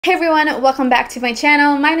Hey everyone, welcome back to my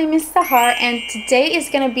channel. My name is Sahar and today is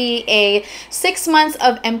going to be a 6 months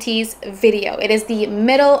of empties video. It is the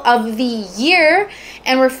middle of the year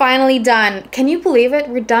and we're finally done. Can you believe it?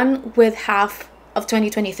 We're done with half of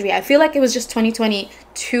 2023. I feel like it was just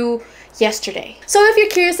 2022 yesterday. So if you're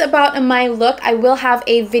curious about my look, I will have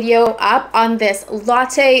a video up on this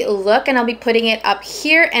latte look and I'll be putting it up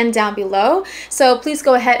here and down below. So please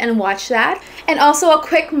go ahead and watch that. And also a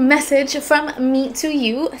quick message from me to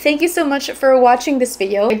you. Thank you so much for watching this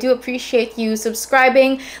video. I do appreciate you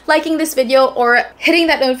subscribing, liking this video, or hitting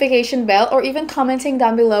that notification bell, or even commenting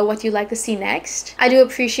down below what you'd like to see next. I do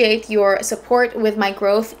appreciate your support with my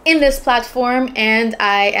growth in this platform and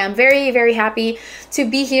I am very, very happy to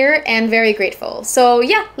be here and very grateful. So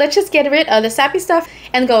yeah, let's just get rid of the sappy stuff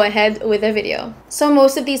and go ahead with the video. So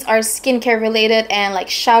most of these are skincare related and like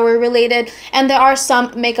shower related, and there are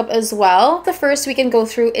some makeup as well. The first we can go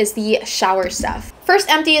through is the shower stuff. First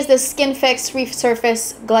empty is the Skin Fix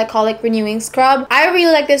Resurface Glycolic Renewing Scrub. I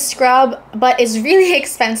really like this scrub, but it's really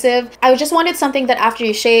expensive. I just wanted something that after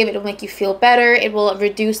you shave, it will make you feel better. It will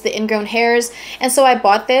reduce the ingrown hairs. And so I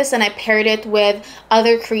bought this and I paired it with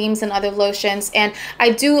other creams and other lotions. And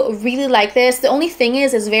I do really like this. The only thing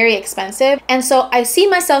is it's very expensive. And so I see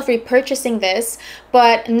myself repurchasing this,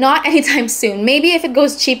 but not anytime soon. Maybe if it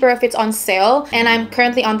goes cheaper, if it's on sale. And I'm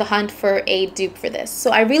currently on the hunt for a dupe for this.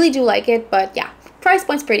 So I really do like it, but yeah. Price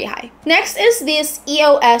point's pretty high. Next is this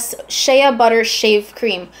EOS Shea Butter Shave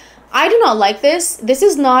Cream. I do not like this. This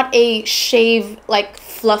is not a shave, like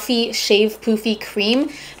fluffy shave poofy cream.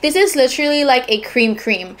 This is literally like a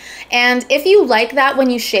cream. And if you like that when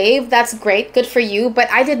you shave, that's great, good for you, but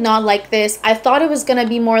I did not like this. I thought it was gonna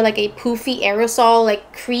be more like a poofy aerosol,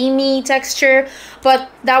 like creamy texture, but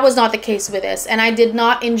that was not the case with this, and I did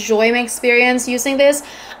not enjoy my experience using this.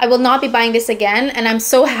 I will not be buying this again, and I'm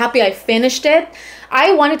so happy I finished it.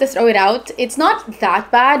 I wanted to throw it out. It's not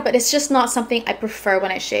that bad, but it's just not something I prefer when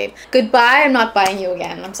I shave. Goodbye, I'm not buying you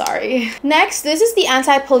again. I'm sorry. Next, this is the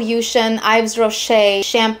Anti-Pollution Yves Rocher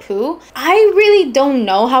shampoo. I really don't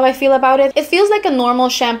know how I feel about it. It feels like a normal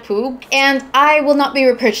shampoo, and I will not be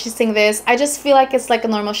repurchasing this. I just feel like it's like a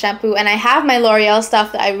normal shampoo, and I have my L'Oreal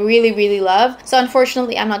stuff that I really love. So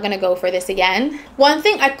unfortunately, I'm not gonna go for this again. One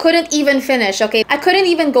thing I couldn't even finish, okay? I couldn't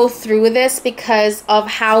even go through with this because of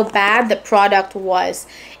how bad the product was.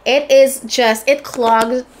 It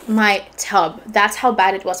clogged my tub. That's how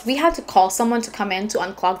bad it was. We had to call someone to come in to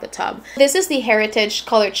unclog the tub. This is the Heritage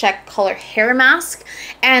Color Check Color Hair Mask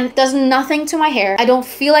and does nothing to my hair. I don't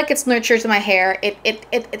feel like it's nurtured to my hair.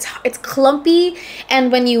 It's clumpy,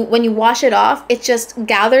 and when you wash it off, it just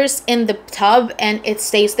gathers in the tub and it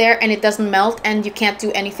stays there and it doesn't melt and you can't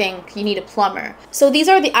do anything. You need a plumber. So these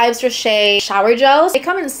are the Yves Rocher shower gels. They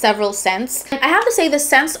come in several scents. I have to say the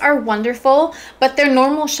scents are wonderful, but they're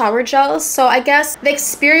normal shower gels, so I guess the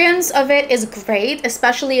experience of it is great,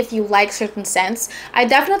 especially if you like certain scents. I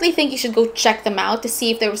definitely think you should go check them out to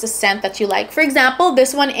see if there was a scent that you like. For example,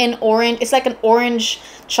 this one in orange, it's like an orange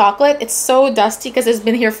chocolate. It's so dusty because it's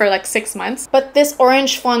been here for like 6 months, but this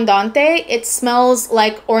orange fondante, it smells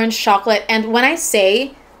like orange chocolate. And when I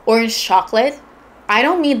say orange chocolate, I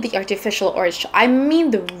don't mean the artificial orange, I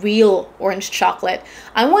mean the real orange chocolate.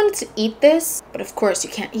 I wanted to eat this, but of course you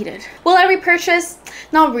can't eat it. Will I repurchase?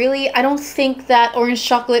 Not really. I don't think that orange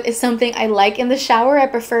chocolate is something I like in the shower. I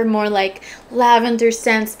prefer more like lavender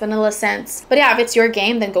scents, vanilla scents. But yeah, if it's your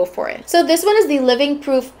game, then go for it. So this one is the Living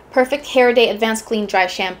Proof Perfect Hair Day Advanced Clean Dry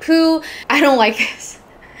Shampoo. I don't like this.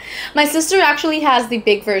 My sister actually has the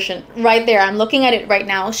big version right there. I'm looking at it right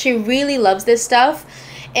now. She really loves this stuff,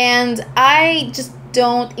 and I just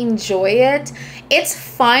don't enjoy it. It's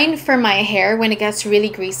fine for my hair when it gets really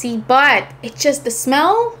greasy, but it just, the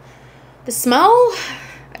smell,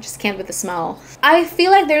 I just can't with the smell. I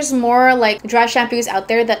feel like there's more like dry shampoos out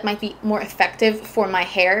there that might be more effective for my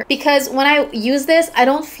hair, because when I use this, I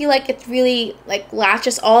don't feel like it really like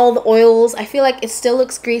latches all the oils. I feel like it still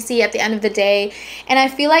looks greasy at the end of the day, and I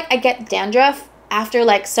feel like I get dandruff after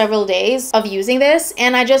like several days of using this,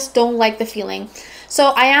 and I just don't like the feeling.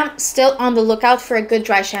 So I am still on the lookout for a good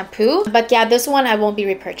dry shampoo, but yeah, this one I won't be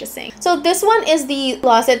repurchasing. So this one is the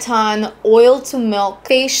L'Occitane Oil to Milk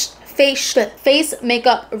Face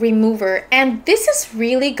makeup remover, and this is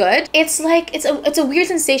really good. It's like it's a weird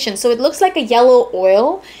sensation. So it looks like a yellow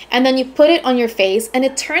oil, and then you put it on your face and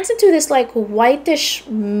it turns into this like whitish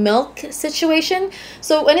milk situation.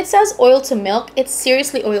 So when it says oil to milk, it's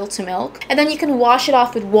seriously oil to milk, and then you can wash it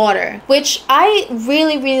off with water, which I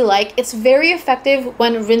really like. It's very effective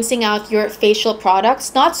when rinsing out your facial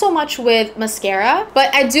products, not so much with mascara,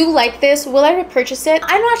 but I do like this. Will I repurchase it?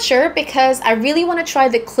 I'm not sure, because I really want to try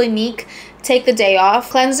the Clinique take the day off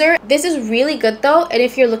cleanser. This is really good though, and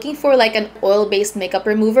if you're looking for like an oil-based makeup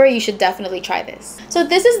remover, you should definitely try this. So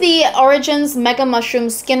this is the Origins Mega Mushroom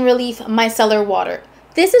Skin Relief Micellar Water.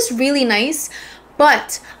 This is really nice,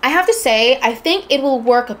 but I have to say, I think it will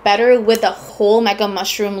work better with the whole Mega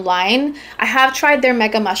Mushroom line. I have tried their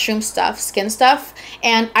Mega Mushroom stuff, skin stuff,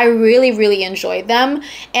 and I really enjoyed them.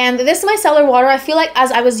 And this micellar water, I feel like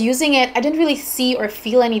as I was using it, I didn't really see or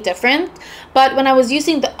feel any different. But when I was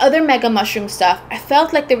using the other Mega Mushroom stuff, I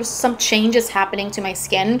felt like there was some changes happening to my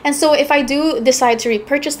skin. And so if I do decide to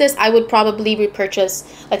repurchase this, I would probably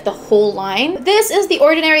repurchase like the whole line. This is the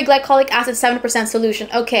Ordinary Glycolic Acid 7% solution.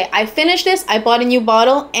 Okay, I finished this. I bought a new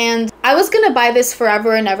bottle, and I was gonna buy this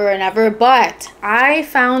forever and ever, but I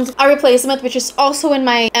found a replacement which is also in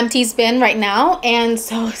my empties bin right now, and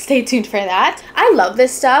so stay tuned for that. I love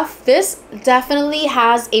this stuff. This definitely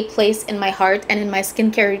has a place in my heart and in my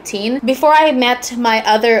skincare routine. Before I met my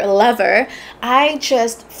other lover, I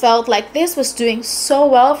just felt like this was doing so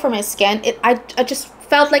well for my skin. I just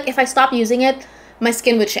felt like if I stopped using it, my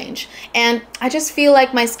skin would change. And I just feel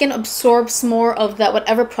like my skin absorbs more of that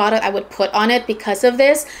whatever product I would put on it because of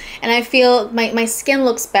this. And I feel my skin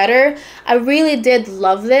looks better. I really did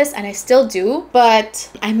love this, and I still do,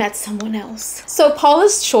 but I met someone else. So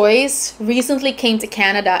Paula's Choice recently came to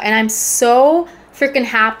Canada, and I'm so freaking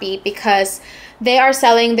happy because they are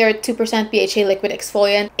selling their 2% BHA liquid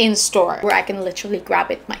exfoliant in store where I can literally grab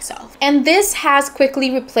it myself. And this has quickly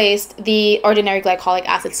replaced the Ordinary Glycolic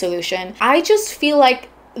Acid solution. I just feel like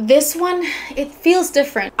this one, it feels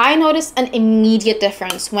different. I noticed an immediate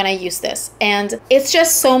difference when I use this, and it's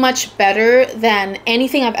just so much better than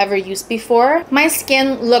anything I've ever used before. My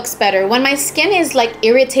skin looks better. When my skin is like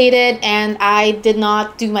irritated and I did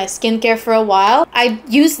not do my skincare for a while, I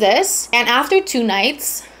use this, and after 2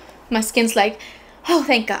 nights, my skin's like, oh,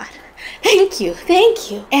 thank God. Thank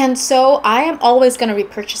you. And so I am always going to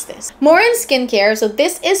repurchase this. More in skincare. So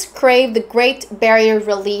this is Crave, the Great Barrier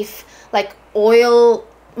Relief, like oil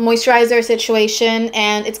moisturizer situation.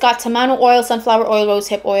 And it's got tomato oil, sunflower oil,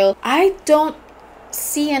 rosehip oil. I don't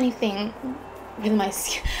see anything with my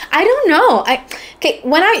skin. I don't know. Okay,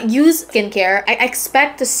 when I use skincare, I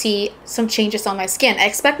expect to see some changes on my skin. I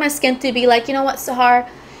expect my skin to be like, you know what, Sahar?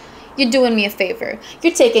 You're doing me a favor.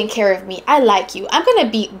 You're taking care of me. I like you. I'm gonna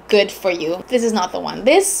be good for you. This is not the one.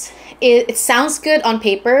 It sounds good on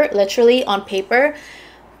paper, literally on paper,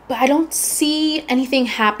 but I don't see anything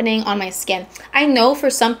happening on my skin. I know for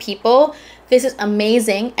some people, this is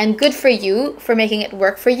amazing and good for you for making it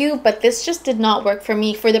work for you, but this just did not work for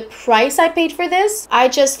me. For the price I paid for this, I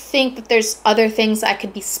just think that there's other things I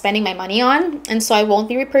could be spending my money on, and so I won't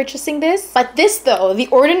be repurchasing this. But this though, the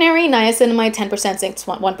Ordinary Niacinamide 10%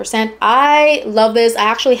 1%, I love this. I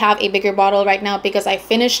actually have a bigger bottle right now because I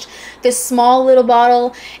finished this small little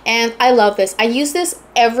bottle, and I love this. I use this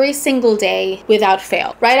every single day without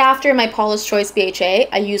fail. Right after my Paula's Choice BHA,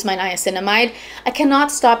 I use my niacinamide. I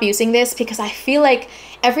cannot stop using this because I feel like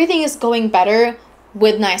everything is going better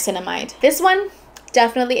with niacinamide. This one,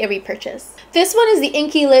 definitely a repurchase. This one is the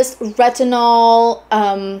Inky List retinol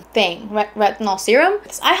retinol serum.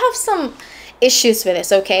 I have some issues with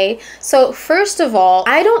this, okay? So first of all,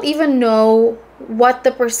 I don't even know what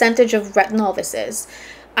the percentage of retinol this is.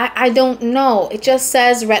 I don't know. It just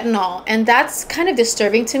says retinol, and that's kind of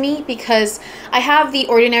disturbing to me because I have the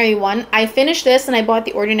Ordinary one. I finished this and I bought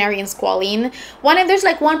the Ordinary in squalene one, and there's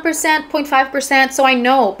like 1%, 0.5%, so I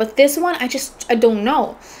know, but this one I don't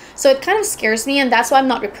know. So it kind of scares me, and that's why I'm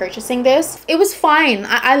not repurchasing this. It was fine.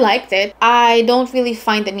 I liked it. I don't really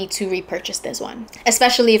find the need to repurchase this one,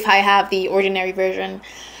 especially if I have the Ordinary version.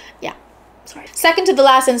 Second to the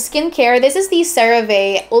last in skincare, this is the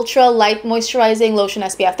CeraVe Ultra Light Moisturizing Lotion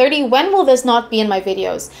SPF 30. When will this not be in my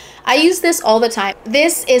videos? I use this all the time.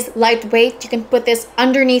 This is lightweight. You can put this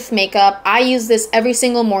underneath makeup. I use this every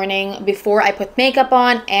single morning before I put makeup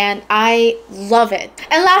on, and I love it.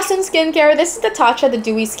 And last in skincare, this is the Tatcha the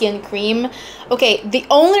Dewy Skin Cream. Okay, the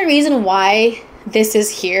only reason why this is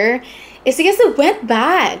here is because it went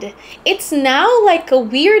bad. It's now like a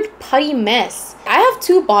weird putty mess. I have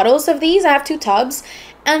 2 bottles of these. I have 2 tubs,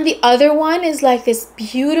 and the other one is like this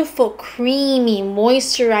beautiful creamy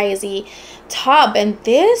moisturizing tub, and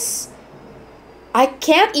this, I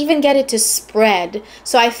can't even get it to spread.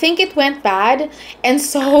 So I think it went bad, and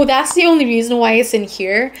so that's the only reason why it's in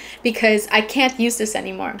here, because I can't use this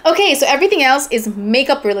anymore. Okay, so everything else is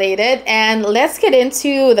makeup related, and let's get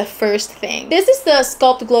into the first thing. This is the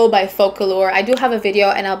Sculpt Glow by Focallure. I do have a video,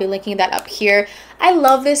 and I'll be linking that up here. I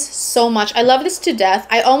love this so much. I love this to death.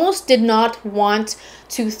 I almost did not want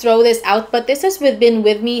to throw this out, but this has been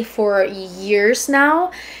with me for years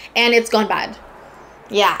now, and it's gone bad.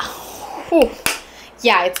 Yeah. Ooh.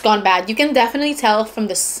 Yeah, it's gone bad. You can definitely tell from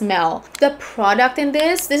the smell. The product in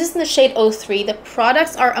this is in the shade 03. The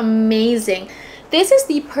products are amazing. This is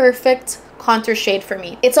the perfect contour shade for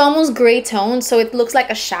me. It's almost gray tone, so it looks like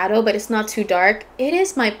a shadow, but it's not too dark. It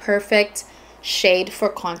is my perfect shade for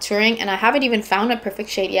contouring, and I haven't even found a perfect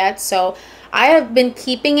shade yet, so I have been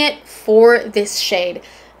keeping it for this shade,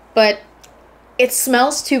 but it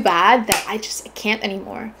smells too bad that I can't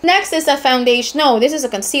anymore. Next is a foundation. No, this is a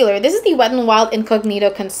concealer. This is the Wet n Wild Incognito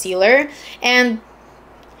Concealer. And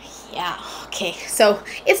yeah, okay. So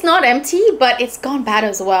it's not empty, but it's gone bad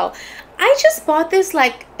as well. I just bought this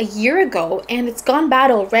like a year ago and it's gone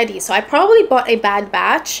bad already. So I probably bought a bad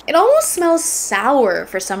batch. It almost smells sour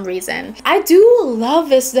for some reason. I do love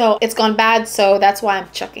this though. It's gone bad, so that's why I'm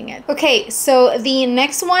chucking it. Okay, so the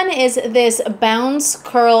next one is this Bounce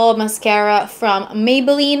Curl Mascara from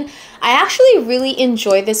Maybelline. I actually really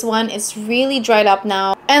enjoy this one. It's really dried up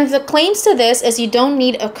now. And the claims to this is you don't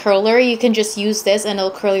need a curler. You can just use this and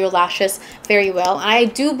it'll curl your lashes very well. And I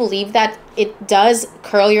do believe that it does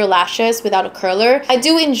curl your lashes without a curler. I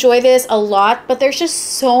do enjoy this a lot, but there's just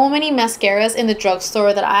so many mascaras in the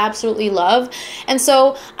drugstore that I absolutely love. And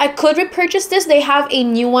so I could repurchase this. They have a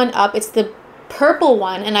new one up. It's the purple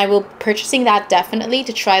one, and I will be purchasing that definitely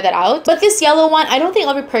to try that out. But this yellow one, I don't think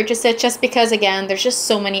I'll repurchase it just because, again, there's just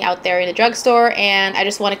so many out there in the drugstore and I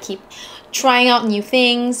just want to keep trying out new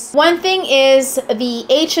things. One thing is the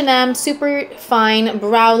H&M Super Fine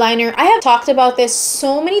Brow Liner. I have talked about this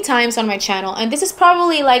so many times on my channel, and this is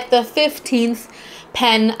probably like the 15th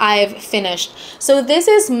pen I've finished. So this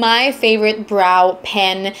is my favorite brow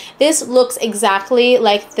pen. This looks exactly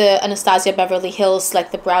like the Anastasia Beverly Hills,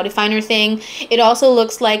 like the brow definer thing. It also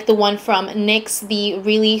looks like the one from NYX, the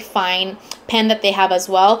really fine pen that they have as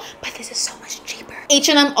well, but this is so much cheaper.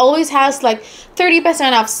 H&M always has like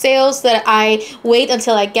 30% off sales that I wait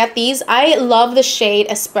until I get these. I love the shade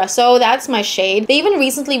Espresso. That's my shade. They even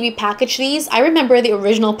recently repackaged these. I remember the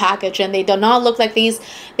original package and they do not look like these.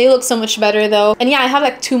 They look so much better though. And yeah, I have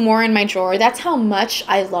like 2 more in my drawer. That's how much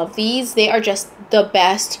I love these. They are just the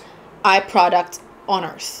best eye product on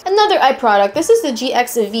earth. Another eye product. This is the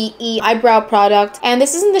GXVE eyebrow product, and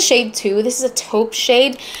this is in the shade 2. This is a taupe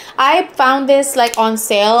shade. I found this like on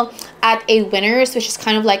sale at a Winners, which is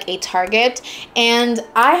kind of like a Target, and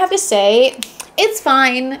I have to say it's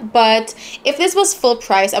fine, but if this was full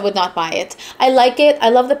price, I would not buy it. I like it. I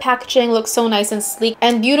love the packaging. Looks so nice and sleek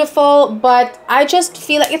and beautiful, but I just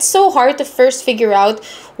feel like it's so hard to first figure out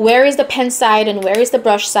where is the pen side and where is the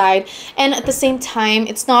brush side, and at the same time,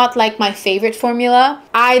 it's not like my favorite formula.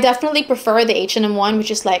 I definitely prefer the H&M one, which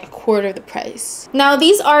is like a quarter of the price. Now,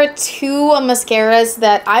 these are 2 mascaras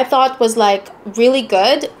that I thought was like really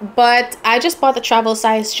good, but I just bought the travel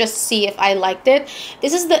size just to see if I liked it.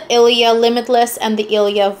 This is the Ilia Limitless and the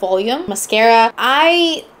Ilia Volume mascara.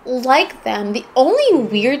 I like them. The only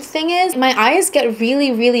weird thing is my eyes get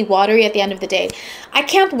really watery at the end of the day. I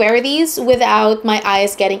can't wear these without my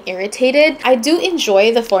eyes getting irritated. I do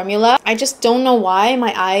enjoy the formula. I just don't know why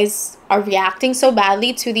my eyes are reacting so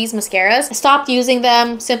badly to these mascaras. I stopped using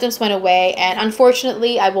them, symptoms went away, and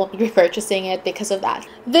unfortunately I won't be repurchasing it because of that.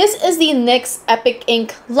 This is the NYX Epic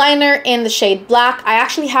Ink Liner in the shade black. I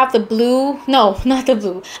actually have the blue, no, not the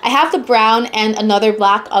blue. I have the brown and another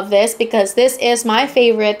black of this because this is my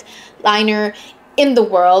favorite liner in the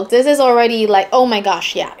world. This is already like, oh my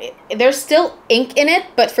gosh, yeah, there's still ink in it,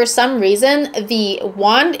 but for some reason the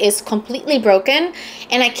wand is completely broken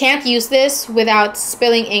and I can't use this without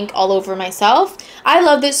spilling ink all over myself. I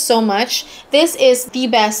love this so much. This is the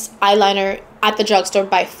best eyeliner at the drugstore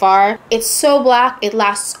by far. It's so black, it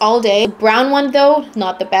lasts all day. The brown one though,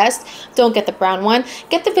 not the best. Don't get the brown one.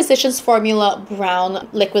 Get the Physicians Formula brown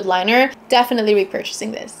liquid liner. Definitely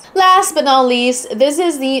repurchasing this. Last but not least, this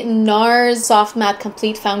is the NARS Soft Matte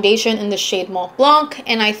Complete Foundation in the shade Mont Blanc,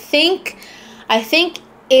 and I think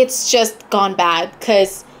it's just gone bad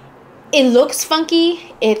because it looks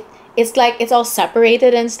funky. It's like it's all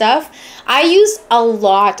separated and stuff. I use a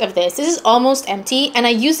lot of this. This is almost empty, and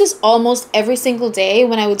I use this almost every single day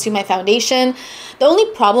when I would do my foundation. The only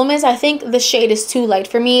problem is I think the shade is too light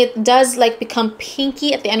for me. It does like become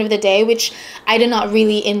pinky at the end of the day, which I did not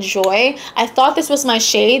really enjoy. I thought this was my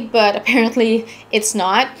shade, but apparently it's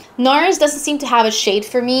not. NARS doesn't seem to have a shade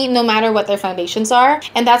for me no matter what their foundations are,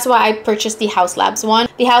 and that's why I purchased the Haus Labs one.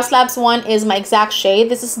 The Haus Labs one is my exact shade.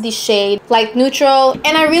 This is the shade Light Neutral,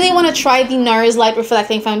 and I really want to try the NARS Light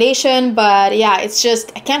Reflecting Foundation, but yeah, it's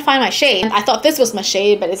just I can't find my shade. I thought this was my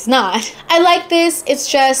shade, but it's not. I like this.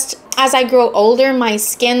 It's just as I grow older, my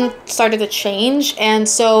skin started to change, and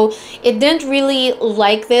so it didn't really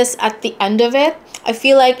like this at the end of it. I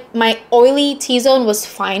feel like my oily T-zone was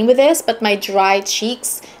fine with this, but my dry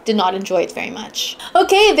cheeks did not enjoy it very much.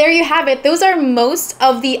 Okay, there you have it. Those are most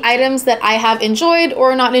of the items that I have enjoyed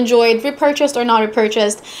or not enjoyed, repurchased or not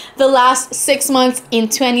repurchased the last 6 months in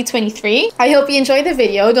 2023. I hope you enjoyed the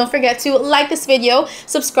video. Don't forget to like this video,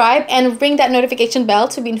 subscribe, and ring that notification bell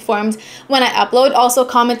to be informed when I upload. Also,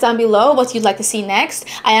 comment down below what you'd like to see next.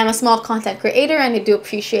 I am a small content creator and I do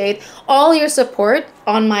appreciate all your support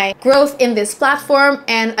on my growth in this platform.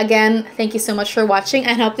 And again, thank you so much for watching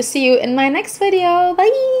and hope to see you in my next video.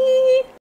 Bye!